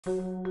Hello,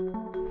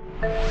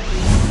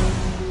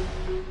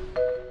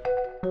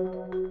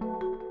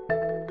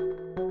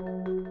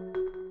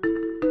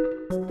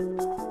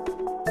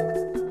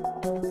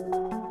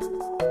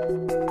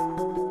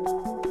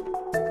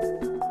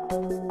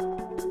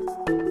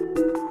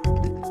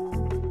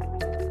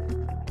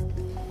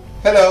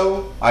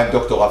 I'm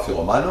Dr. Rafi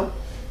Romano.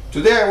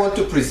 Today I want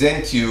to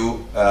present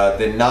you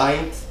the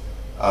ninth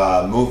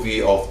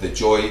movie of the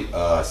Joy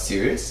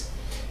series.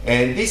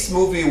 And this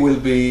movie will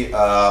be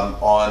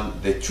on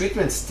the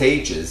treatment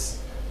stages,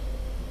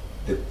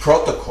 the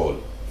protocol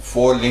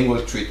for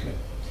lingual treatment.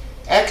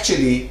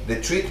 Actually,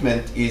 the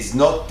treatment is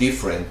not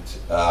different,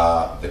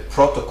 the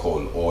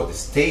protocol or the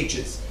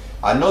stages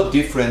are not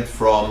different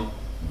from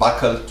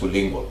buccal to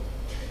lingual.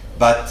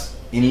 But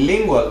in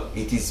lingual,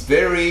 it is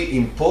very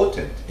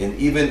important and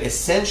even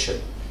essential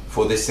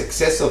for the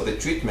success of the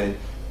treatment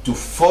to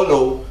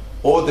follow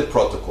all the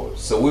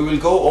protocols. So we will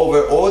go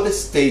over all the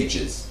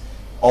stages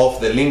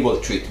of the lingual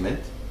treatment,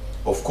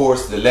 of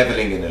course the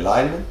leveling and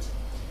alignment,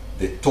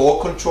 the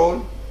torque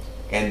control,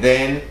 and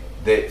then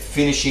the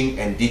finishing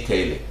and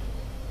detailing.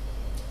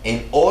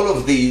 In all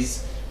of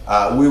these,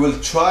 we will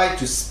try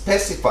to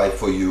specify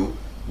for you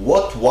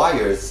what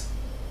wires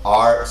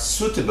are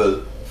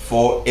suitable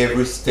for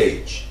every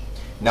stage.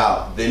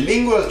 Now, the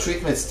lingual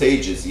treatment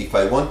stages, if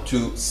I want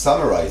to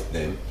summarize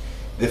them,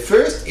 the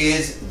first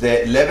is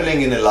the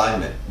leveling and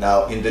alignment.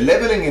 Now, in the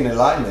leveling and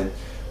alignment,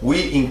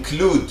 we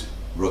include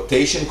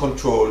rotation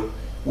control,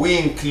 we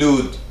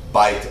include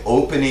bite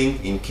opening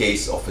in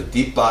case of a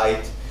deep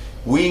bite,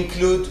 we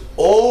include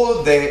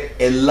all the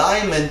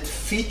alignment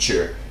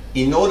feature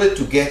in order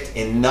to get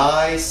a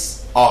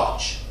nice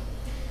arch.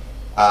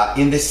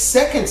 In the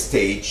second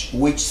stage,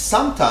 which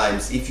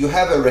sometimes if you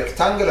have a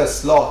rectangular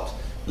slot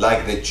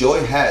like the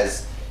Joy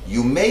has,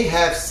 you may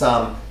have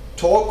some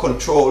torque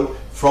control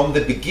from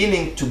the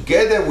beginning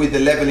together with the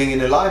leveling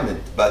and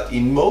alignment, but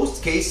in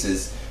most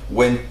cases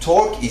when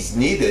torque is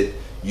needed,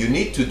 you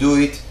need to do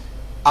it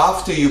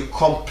after you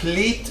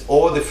complete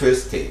all the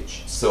first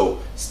stage. So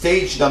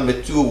stage number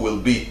 2 will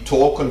be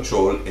torque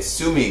control,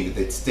 assuming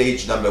that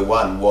stage number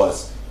 1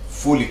 was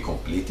fully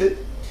completed.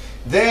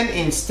 Then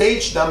in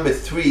stage number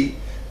 3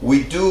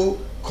 we do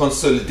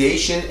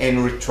consolidation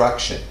and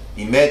retraction.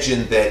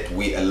 Imagine that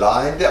we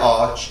align the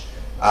arch,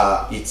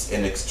 it's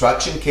an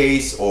extraction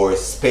case or a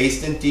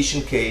spaced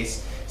dentition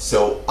case.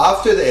 So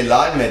after the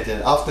alignment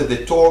and after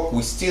the torque,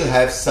 we still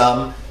have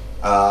some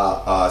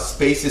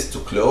spaces to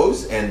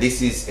close, and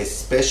this is a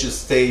special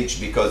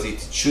stage because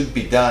it should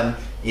be done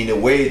in a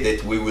way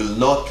that we will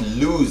not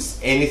lose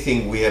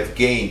anything we have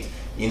gained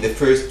in the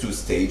first 2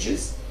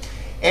 stages.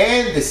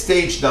 And the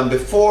stage number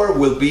 4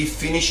 will be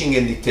finishing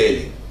and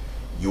detailing.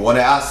 You want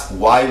to ask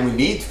why we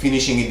need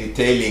finishing and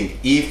detailing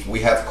if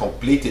we have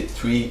completed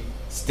 3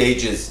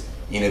 stages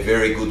in a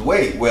very good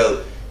way.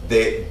 Well,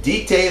 the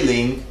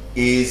detailing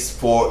is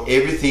for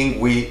everything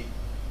we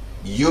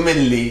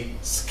humanly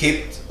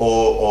skipped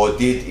or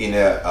did in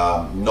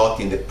a not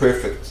in the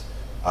perfect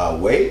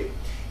way.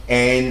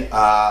 And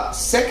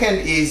second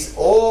is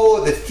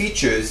all the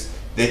features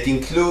that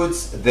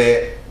includes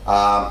the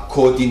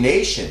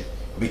coordination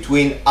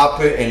between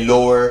upper and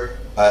lower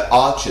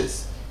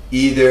arches,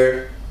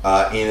 either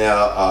in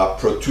a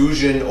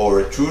protrusion or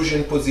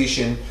retrusion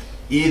position,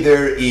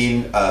 either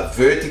in a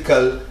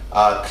vertical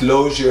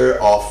closure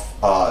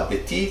of the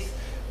teeth,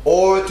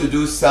 or to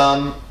do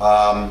some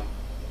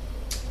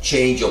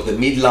change of the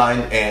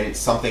midline and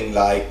something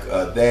like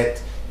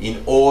that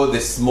in all the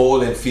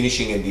small and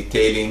finishing and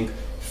detailing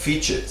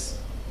features.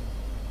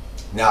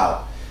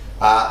 Now,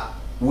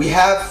 we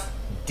have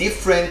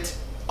different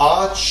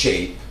arch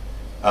shape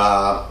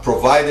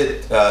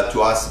provided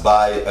to us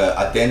by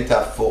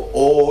Adenta for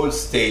all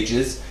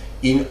stages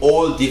in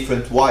all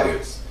different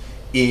wires,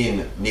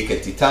 in nickel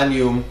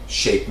titanium,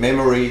 shape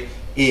memory,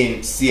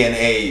 in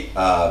CNA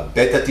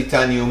beta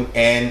titanium,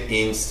 and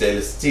in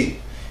stainless steel.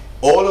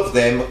 All of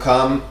them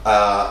come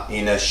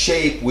in a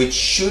shape which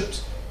should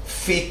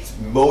fit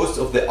most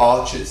of the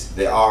arches.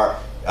 There are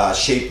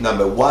shape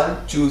number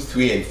 1, 2,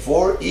 3, and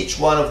 4. Each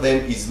one of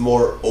them is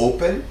more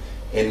open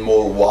and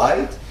more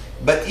wide.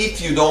 But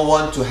if you don't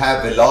want to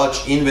have a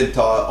large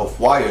inventory of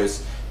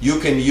wires, you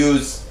can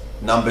use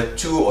number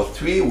 2 or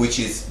 3, which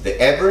is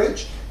the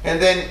average, and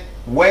then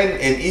when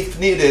and if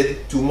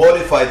needed to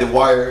modify the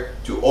wire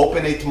to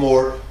open it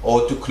more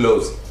or to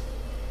close it.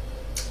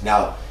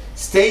 Now,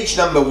 stage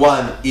number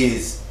 1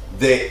 is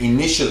the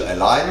initial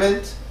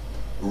alignment,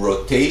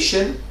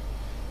 rotation,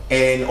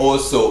 and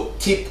also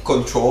tip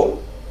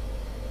control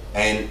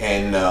and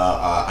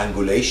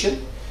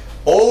angulation.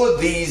 All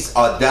these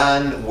are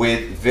done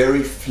with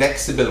very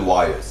flexible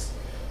wires.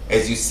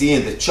 As you see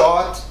in the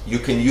chart, you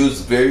can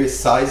use various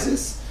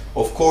sizes.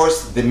 Of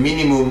course, the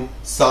minimum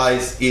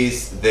size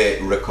is the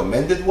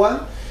recommended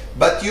one,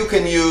 but you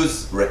can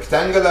use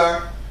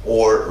rectangular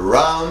or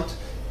round,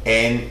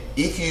 and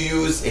if you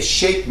use a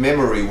shape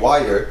memory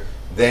wire,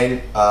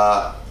 then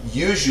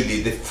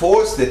usually the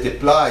force that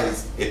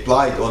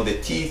applied on the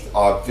teeth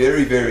are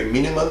very, very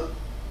minimal,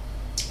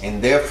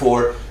 and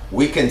therefore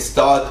we can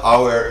start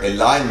our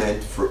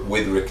alignment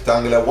with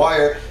rectangular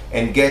wire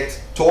and get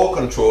torque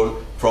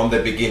control from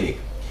the beginning.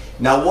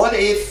 Now what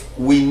if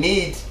we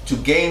need to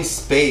gain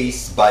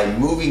space by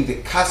moving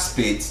the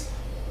cuspids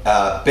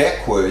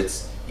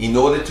backwards in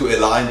order to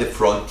align the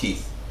front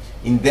teeth?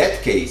 In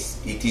that case,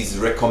 it is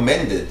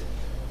recommended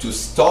to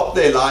stop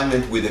the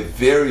alignment with a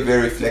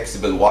very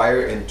flexible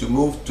wire and to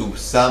move to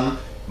some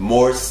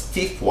more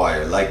stiff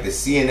wire like the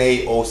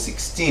CNA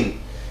 016,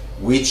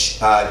 which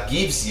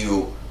gives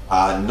you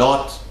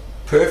not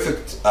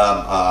perfect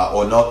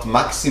or not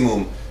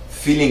maximum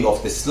filling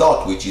of the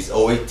slot, which is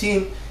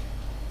 018.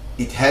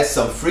 It has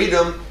some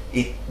freedom,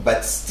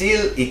 but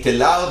still it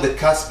allows the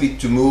cuspid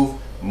to move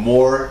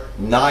more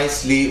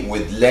nicely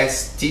with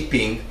less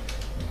tipping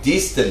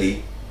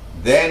distally.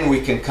 Then we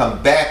can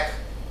come back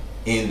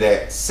in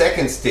the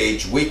second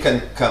stage, we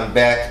can come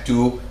back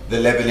to the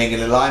leveling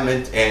and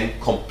alignment and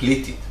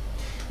complete it.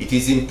 It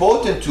is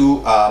important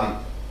to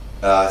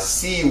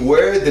see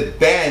where the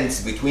bands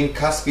between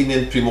cuspid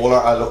and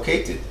premolar are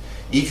located.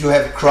 If you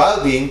have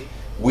crowding,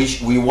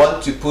 we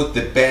want to put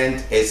the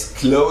band as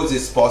close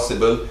as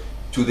possible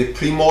to the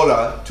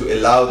premolar to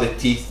allow the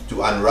teeth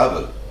to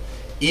unravel.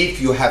 If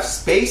you have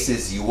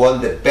spaces, you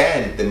want the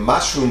band, the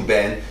mushroom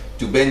band,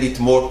 to bend it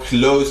more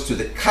close to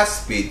the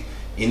cuspid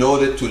in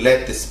order to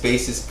let the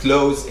spaces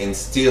close and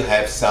still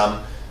have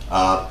some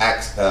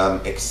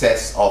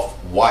excess of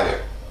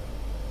wire.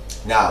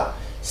 Now,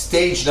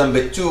 stage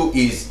number 2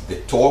 is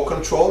the torque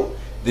control.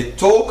 The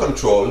torque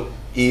control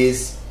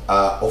is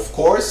of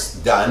course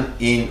done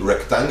in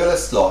rectangular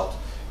slot,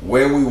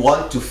 where we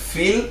want to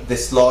fill the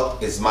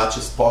slot as much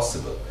as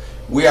possible.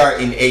 We are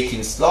in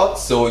 18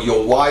 slots, so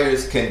your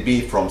wires can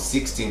be from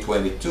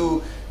 1622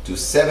 to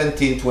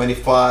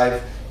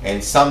 1725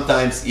 and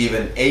sometimes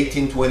even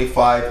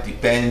 1825,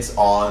 depends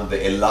on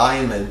the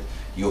alignment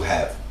you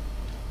have.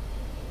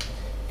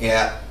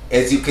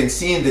 As you can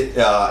see in the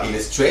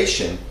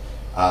illustration,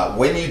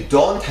 when you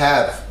don't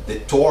have the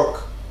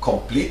torque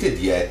completed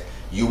yet,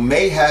 you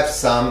may have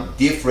some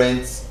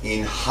difference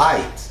in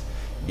height,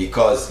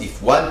 because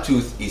if one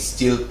tooth is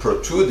still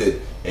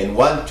protruded and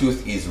one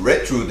tooth is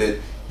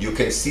retruded, you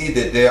can see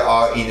that they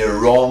are in a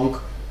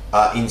wrong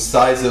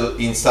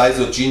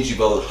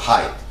incisor-gingival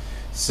height.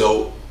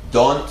 So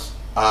don't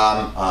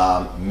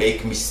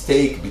make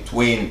mistake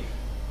between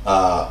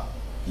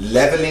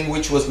leveling,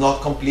 which was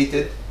not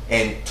completed,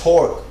 and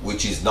torque,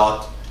 which is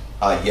not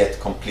yet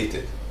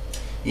completed.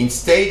 In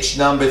stage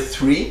number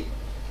 3,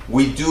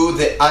 we do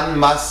the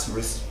unmasked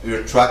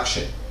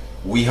retraction.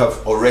 We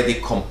have already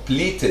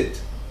completed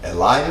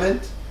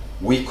alignment,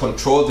 we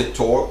control the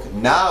torque.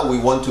 Now we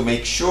want to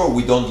make sure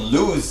we don't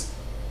lose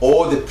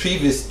all the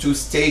previous 2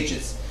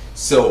 stages.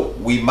 So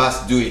we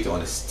must do it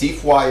on a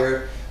stiff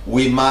wire.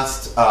 We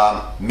must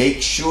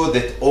make sure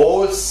that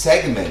all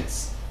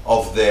segments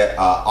of the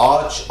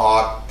arch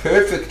are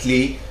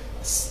perfectly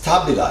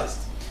stabilized.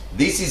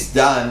 This is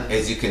done,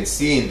 as you can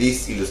see in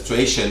this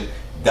illustration,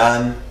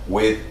 done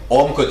with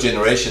Omco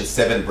Generation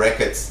 7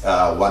 brackets,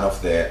 one of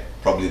the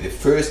probably the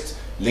first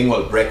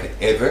lingual bracket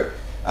ever,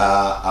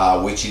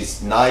 which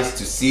is nice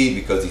to see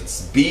because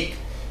it's big.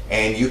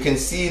 And you can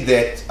see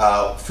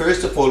that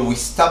first of all we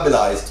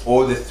stabilized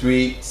all the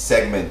 3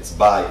 segments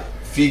by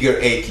figure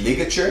 8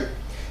 ligature.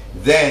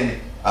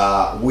 Then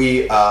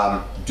we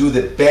do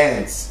the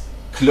bands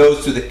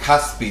close to the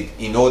cuspid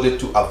in order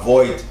to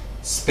avoid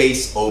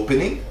space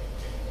opening.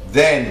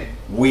 Then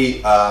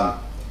we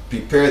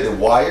prepare the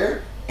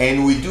wire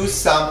and we do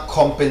some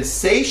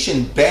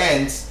compensation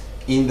bands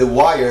in the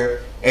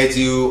wire, as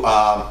you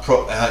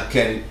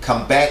can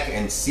come back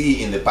and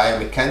see in the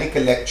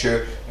biomechanical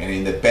lecture and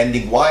in the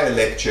bending wire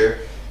lecture.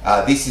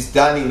 This is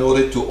done in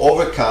order to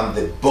overcome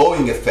the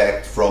bowing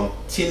effect from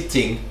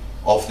tilting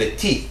of the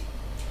teeth.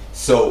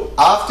 So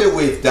after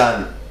we've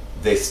done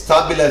the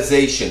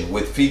stabilization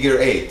with figure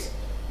 8,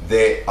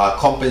 the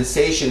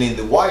compensation in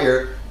the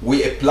wire,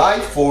 we apply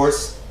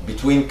force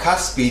between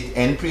cuspid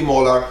and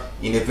premolar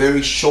in a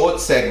very short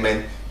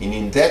segment, and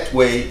in that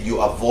way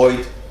you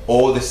avoid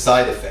all the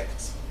side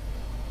effects.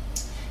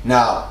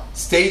 Now,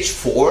 stage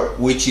 4,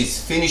 which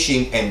is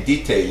finishing and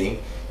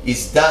detailing,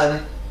 is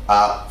done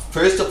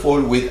first of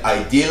all with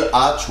ideal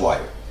arch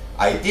wire.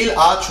 Ideal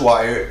arch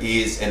wire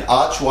is an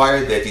arch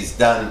wire that is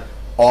done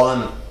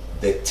on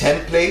the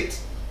template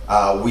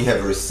we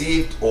have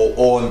received, or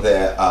on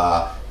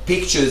the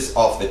pictures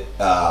of the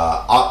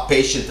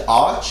patient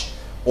arch,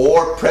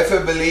 or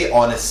preferably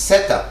on a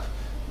setup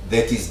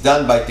that is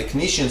done by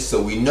technicians,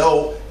 so we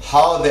know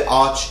how the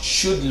arch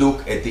should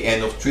look at the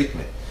end of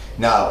treatment.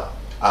 Now,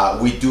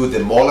 we do the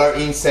molar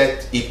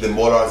inset if the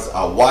molars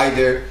are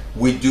wider,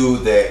 we do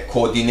the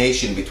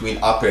coordination between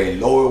upper and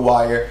lower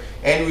wire,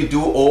 and we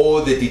do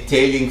all the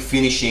detailing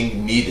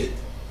finishing needed.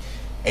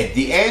 At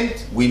the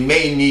end, we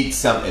may need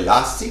some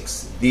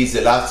elastics. These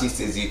elastics,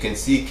 as you can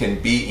see,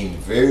 can be in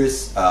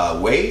various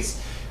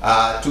ways.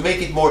 To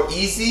make it more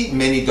easy,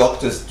 many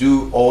doctors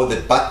do all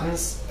the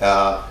buttons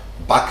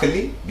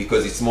buccally,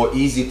 because it's more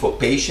easy for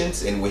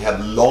patients, and we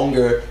have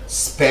longer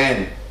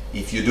span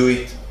if you do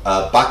it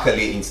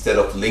buccally instead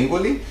of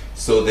lingually.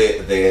 so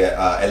the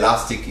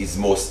elastic is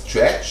more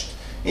stretched.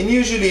 And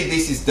usually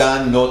this is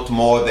done not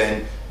more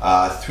than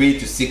 3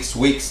 to 6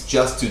 weeks,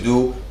 just to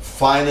do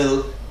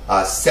final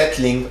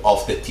settling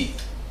of the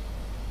teeth.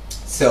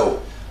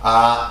 So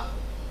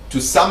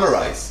to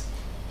summarize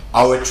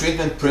our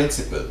treatment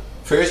principle,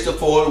 first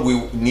of all,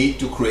 we need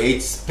to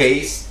create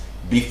space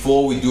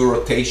before we do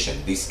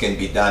rotation. This can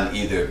be done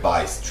either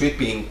by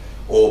stripping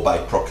or by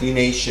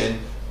proclination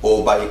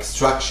or by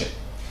extraction.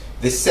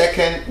 The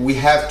second, we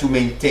have to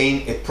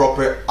maintain a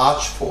proper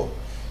arch form.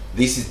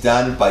 This is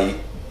done by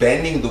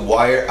bending the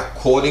wire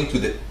according to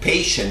the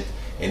patient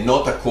and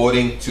not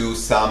according to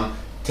some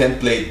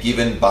template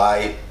given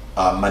by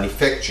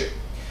manufacturer.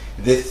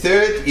 The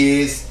third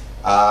is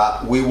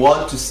we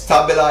want to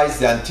stabilize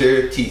the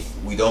anterior teeth.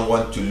 We don't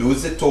want to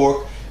lose the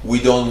torque.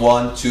 We don't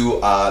want to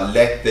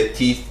let the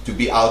teeth to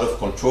be out of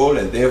control,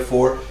 and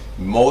therefore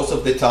most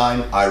of the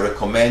time I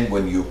recommend,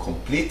 when you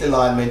complete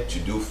alignment, to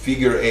do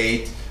figure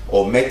 8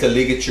 or metal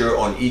ligature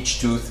on each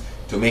tooth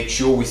to make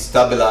sure we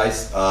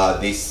stabilize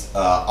this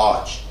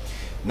arch.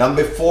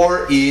 Number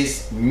 4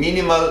 is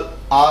minimal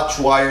arch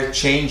wire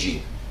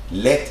changing.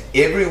 Let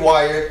every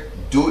wire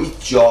do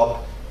its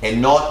job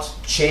and not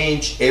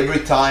change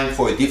every time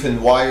for a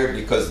different wire,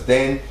 because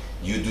then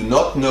you do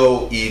not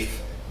know if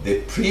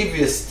the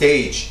previous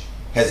stage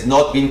has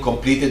not been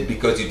completed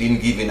because you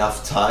didn't give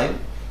enough time,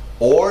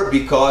 or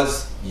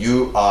because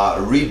you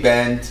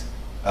reband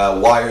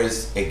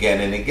wires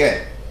again and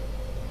again.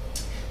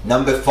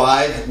 Number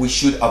 5, we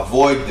should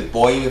avoid the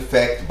buoying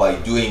effect by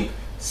doing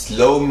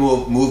slow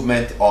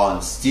movement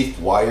on stiff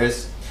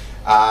wires.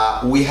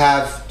 We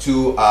have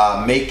to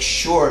make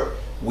sure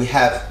we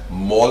have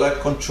molar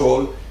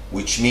control,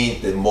 which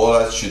means the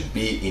molars should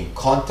be in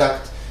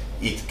contact.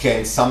 It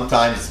can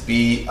sometimes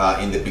be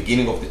in the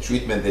beginning of the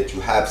treatment that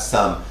you have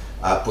some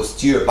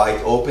posterior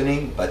bite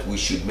opening, but we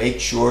should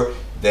make sure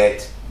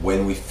that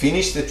when we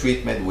finish the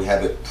treatment we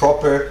have a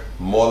proper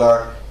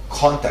molar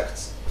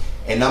contacts.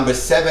 And number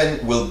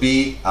 7 will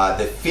be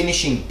the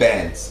finishing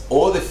bands.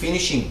 All the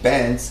finishing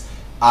bands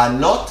are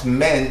not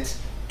meant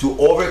to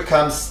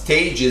overcome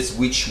stages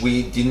which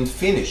we didn't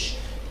finish.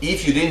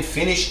 If you didn't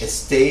finish a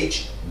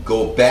stage,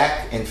 go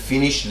back and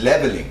finish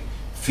leveling,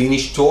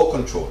 finish toe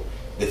control.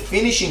 The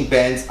finishing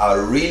bands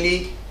are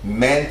really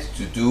meant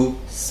to do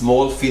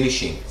small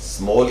finishing,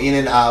 small in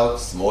and out,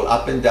 small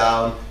up and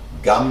down,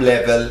 gum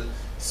level.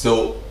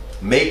 So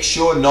make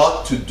sure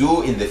not to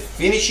do in the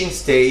finishing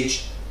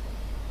stage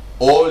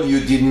all you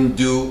didn't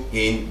do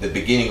in the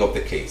beginning of the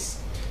case.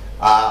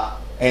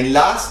 And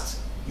last,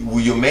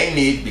 you may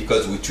need,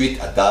 because we treat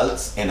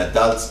adults, and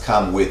adults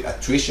come with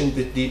attrition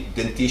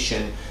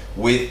dentition,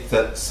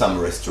 with some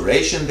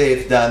restoration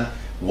they've done.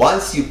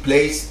 Once you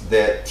place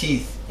the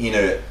teeth in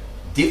a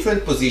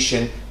different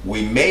position,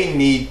 we may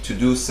need to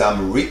do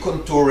some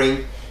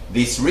recontouring.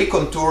 This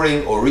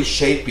recontouring or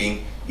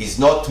reshaping is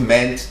not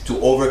meant to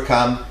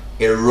overcome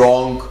a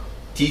wrong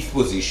teeth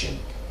position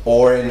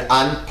or an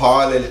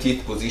unparalleled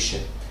teeth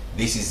position.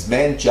 This is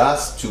meant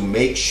just to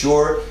make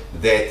sure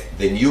that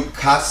the new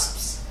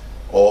cusps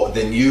or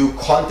the new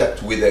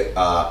contact with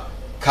the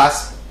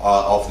cusp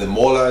of the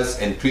molars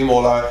and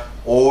premolar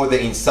or the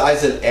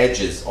incisal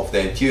edges of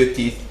the anterior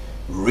teeth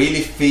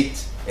really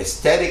fit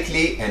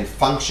aesthetically and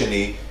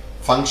functionally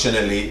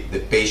the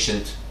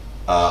patient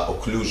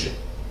occlusion.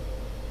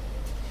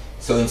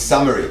 So in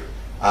summary,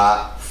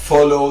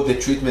 follow the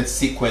treatment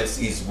sequence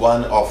is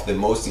one of the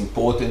most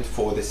important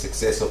for the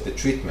success of the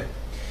treatment.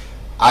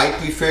 I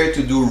prefer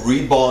to do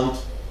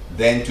rebond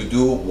than to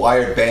do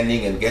wire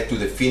banding and get to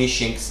the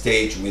finishing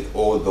stage with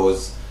all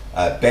those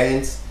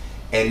bands.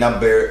 And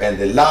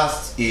the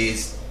last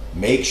is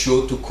make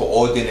sure to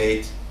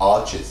coordinate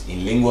arches.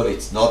 In lingual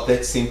it's not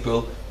that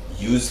simple.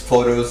 Use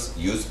photos,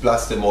 use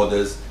plaster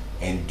models,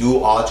 and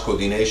do arch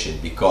coordination,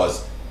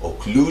 because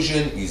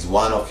occlusion is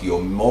one of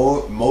your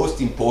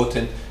most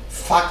important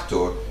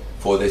factor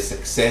for the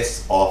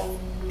success of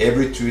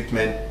every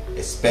treatment,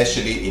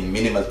 especially in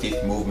minimal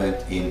teeth movement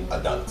in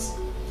adults.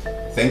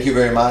 Thank you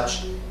very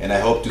much, and I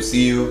hope to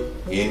see you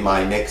in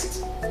my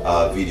next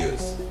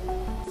videos.